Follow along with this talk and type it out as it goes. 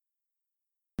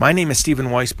My name is Steven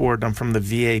Weisbord. I'm from the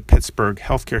VA Pittsburgh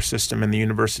Healthcare System and the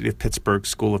University of Pittsburgh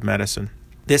School of Medicine.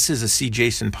 This is a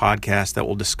CJASN podcast that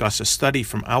will discuss a study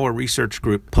from our research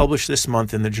group published this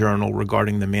month in the journal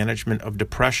regarding the management of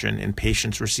depression in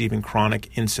patients receiving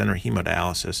chronic in-center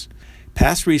hemodialysis.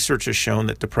 Past research has shown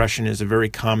that depression is a very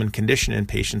common condition in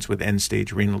patients with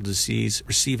end-stage renal disease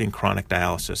receiving chronic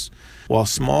dialysis. While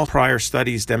small prior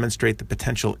studies demonstrate the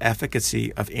potential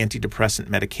efficacy of antidepressant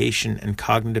medication and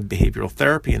cognitive behavioral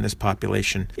therapy in this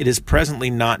population, it is presently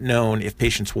not known if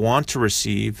patients want to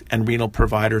receive and renal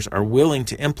providers are willing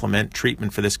to implement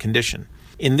treatment for this condition.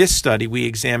 In this study, we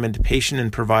examined patient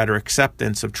and provider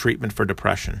acceptance of treatment for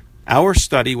depression. Our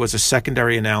study was a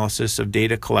secondary analysis of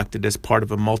data collected as part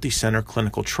of a multi-center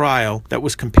clinical trial that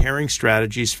was comparing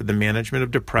strategies for the management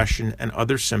of depression and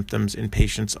other symptoms in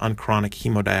patients on chronic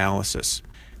hemodialysis.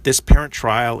 This parent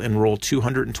trial enrolled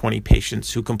 220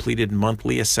 patients who completed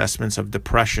monthly assessments of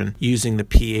depression using the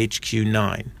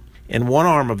PHQ-9. In one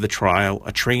arm of the trial,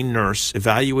 a trained nurse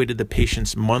evaluated the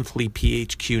patient's monthly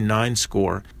PHQ-9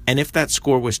 score, and if that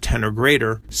score was 10 or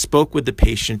greater, spoke with the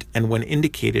patient and, when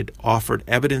indicated, offered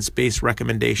evidence-based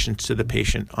recommendations to the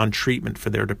patient on treatment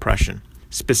for their depression.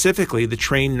 Specifically, the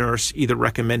trained nurse either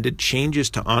recommended changes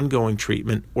to ongoing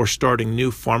treatment or starting new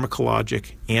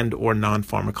pharmacologic and/or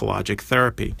non-pharmacologic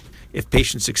therapy. If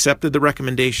patients accepted the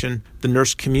recommendation, the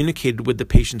nurse communicated with the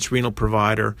patient's renal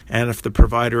provider, and if the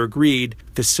provider agreed,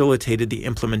 facilitated the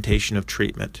implementation of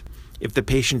treatment. If the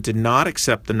patient did not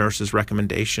accept the nurse's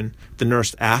recommendation, the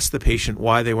nurse asked the patient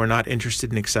why they were not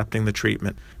interested in accepting the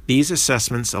treatment. These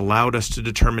assessments allowed us to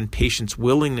determine patients'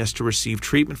 willingness to receive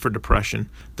treatment for depression,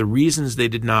 the reasons they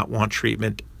did not want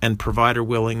treatment, and provider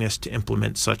willingness to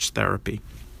implement such therapy.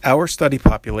 Our study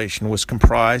population was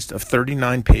comprised of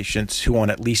 39 patients who, on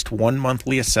at least one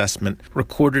monthly assessment,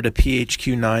 recorded a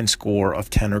PHQ-9 score of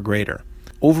 10 or greater.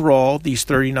 Overall, these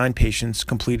 39 patients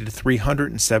completed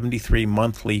 373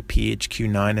 monthly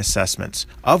PHQ-9 assessments,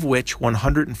 of which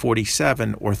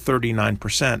 147, or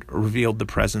 39%, revealed the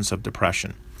presence of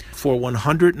depression. For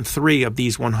 103 of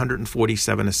these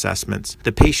 147 assessments,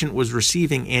 the patient was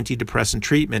receiving antidepressant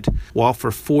treatment, while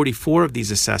for 44 of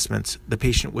these assessments, the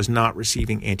patient was not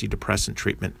receiving antidepressant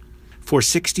treatment. For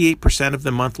 68% of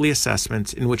the monthly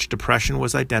assessments in which depression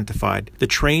was identified, the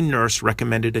trained nurse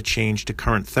recommended a change to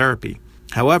current therapy.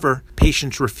 However,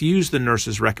 patients refused the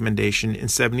nurse's recommendation in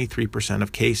 73%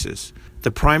 of cases. The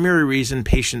primary reason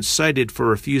patients cited for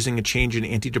refusing a change in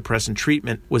antidepressant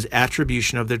treatment was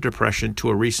attribution of their depression to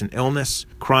a recent illness,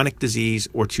 chronic disease,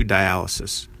 or to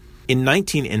dialysis. In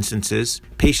 19 instances,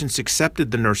 patients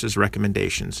accepted the nurse's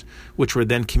recommendations, which were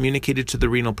then communicated to the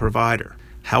renal provider.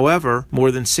 However,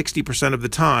 more than 60% of the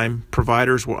time,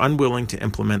 providers were unwilling to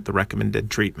implement the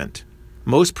recommended treatment.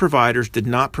 Most providers did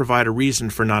not provide a reason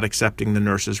for not accepting the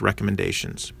nurse's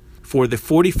recommendations. For the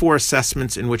 44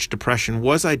 assessments in which depression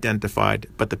was identified,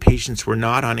 but the patients were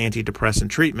not on antidepressant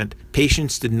treatment,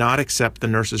 patients did not accept the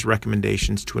nurse's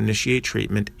recommendations to initiate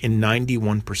treatment in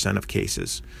 91% of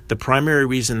cases. The primary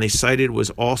reason they cited was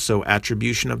also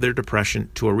attribution of their depression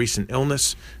to a recent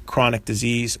illness, chronic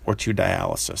disease, or to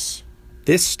dialysis.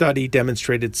 This study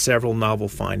demonstrated several novel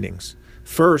findings.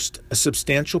 First, a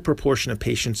substantial proportion of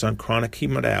patients on chronic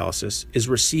hemodialysis is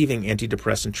receiving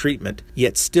antidepressant treatment,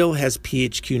 yet still has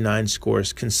PHQ-9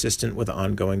 scores consistent with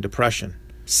ongoing depression.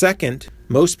 Second,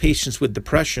 most patients with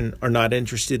depression are not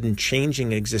interested in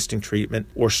changing existing treatment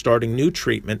or starting new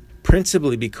treatment,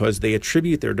 principally because they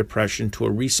attribute their depression to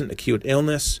a recent acute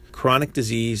illness, chronic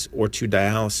disease, or to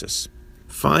dialysis.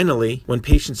 Finally, when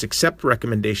patients accept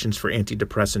recommendations for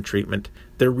antidepressant treatment,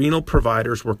 their renal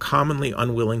providers were commonly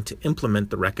unwilling to implement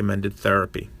the recommended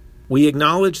therapy. We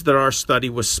acknowledge that our study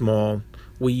was small.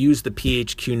 We used the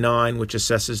PHQ-9, which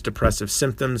assesses depressive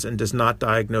symptoms and does not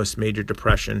diagnose major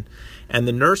depression, and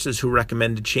the nurses who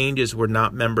recommended changes were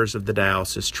not members of the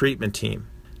dialysis treatment team.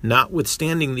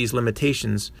 Notwithstanding these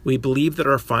limitations, we believe that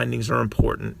our findings are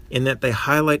important in that they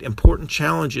highlight important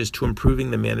challenges to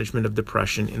improving the management of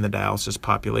depression in the dialysis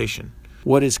population.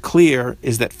 What is clear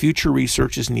is that future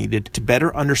research is needed to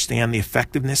better understand the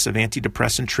effectiveness of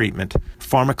antidepressant treatment,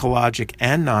 pharmacologic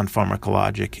and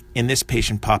non-pharmacologic, in this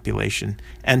patient population,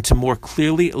 and to more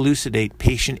clearly elucidate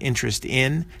patient interest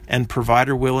in and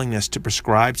provider willingness to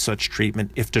prescribe such treatment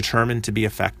if determined to be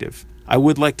effective. I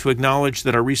would like to acknowledge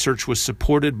that our research was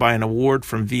supported by an award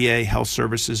from VA Health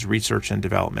Services Research and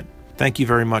Development. Thank you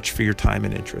very much for your time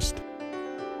and interest.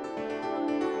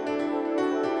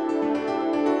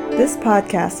 This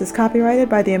podcast is copyrighted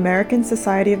by the American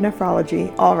Society of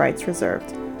Nephrology, all rights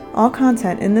reserved. All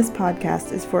content in this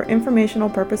podcast is for informational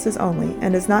purposes only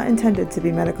and is not intended to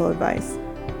be medical advice.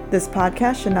 This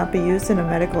podcast should not be used in a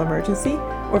medical emergency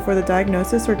or for the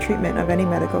diagnosis or treatment of any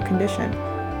medical condition.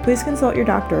 Please consult your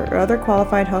doctor or other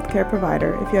qualified healthcare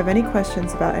provider if you have any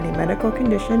questions about any medical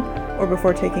condition or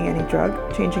before taking any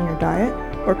drug, changing your diet,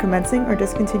 or commencing or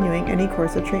discontinuing any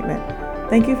course of treatment.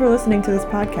 Thank you for listening to this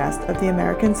podcast of the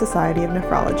American Society of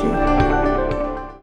Nephrology.